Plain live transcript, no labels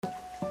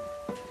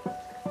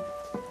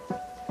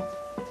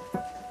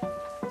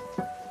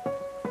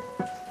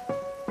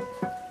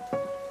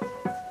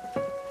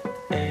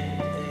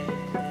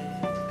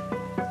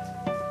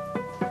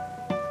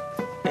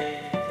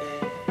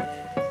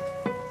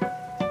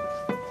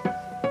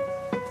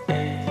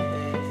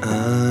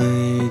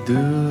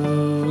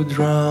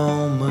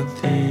drown my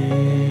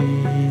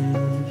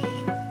tears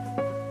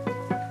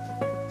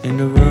in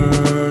the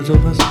words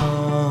of a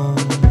song.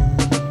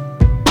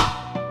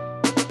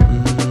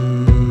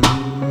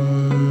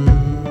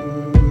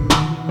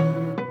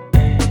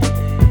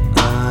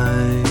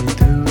 I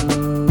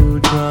do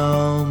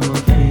drown my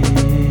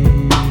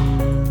fears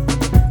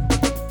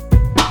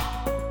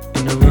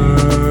in the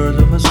words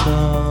of a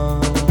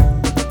song.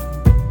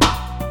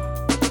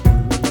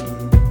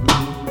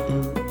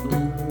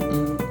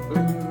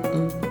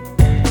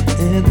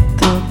 It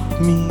took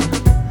me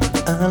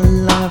a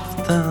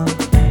lifetime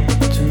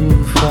to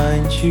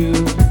find you,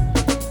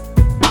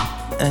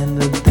 and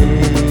a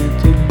day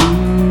to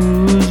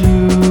lose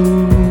you.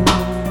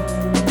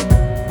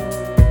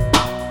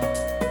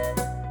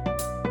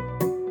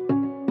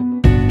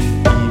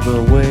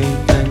 Either way,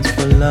 thanks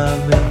for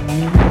loving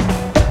me.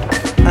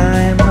 I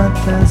am a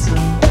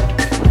peasant,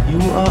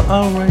 you are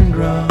a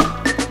raindrop.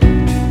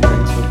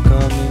 Thanks for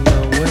coming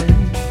away,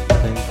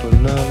 thanks for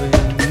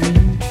loving me.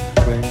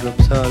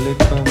 Raindrops hardly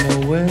come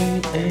away.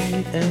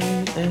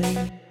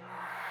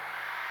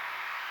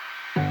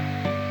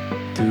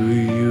 Do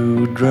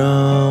you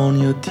drown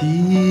your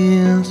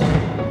tears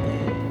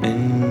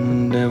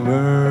in the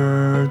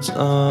words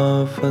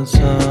of a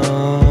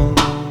song?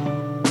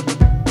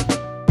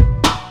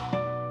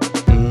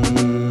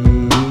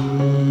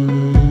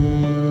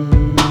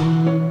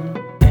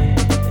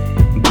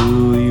 Do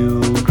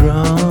you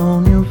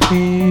drown your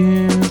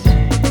fears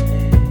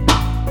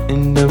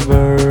in the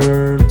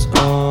words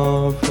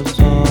of a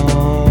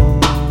song?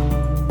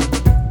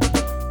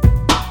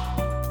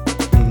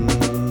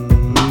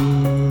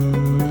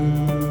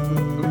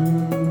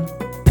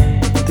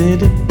 Did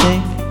it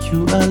take you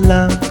a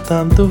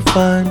lifetime to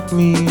find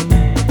me?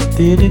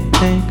 Did it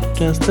take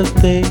just a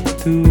day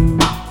to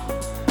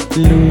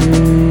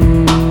lose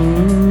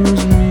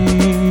me?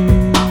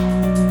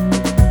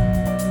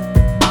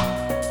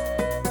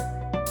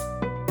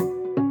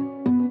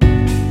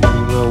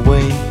 Either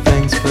way,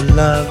 thanks for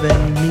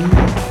loving me.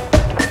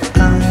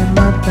 I'm a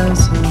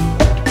peasant,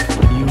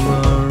 you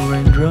are a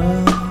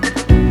raindrop.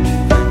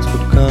 Thanks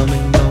for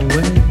coming my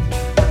way,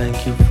 thank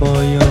you for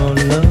your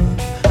love.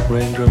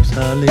 Raindrops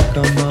hardly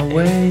come my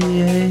way.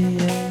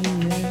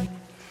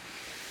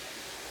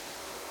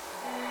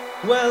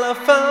 Well, I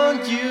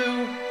found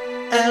you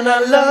and I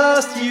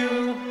lost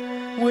you,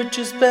 which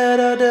is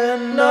better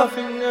than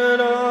nothing at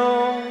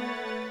all.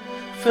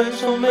 Thanks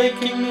for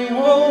making me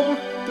whole.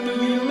 Do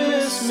you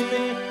miss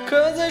me?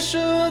 'Cause I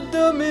should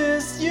have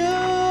missed you.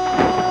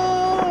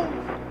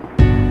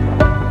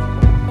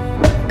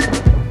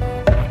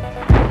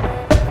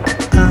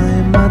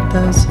 I'm a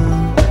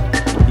peasant,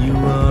 you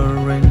are a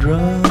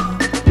raindrop.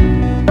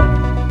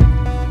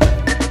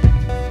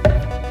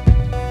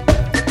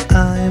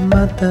 I'm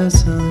a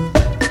peasant,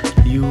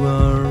 you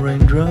are a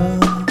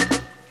raindrop.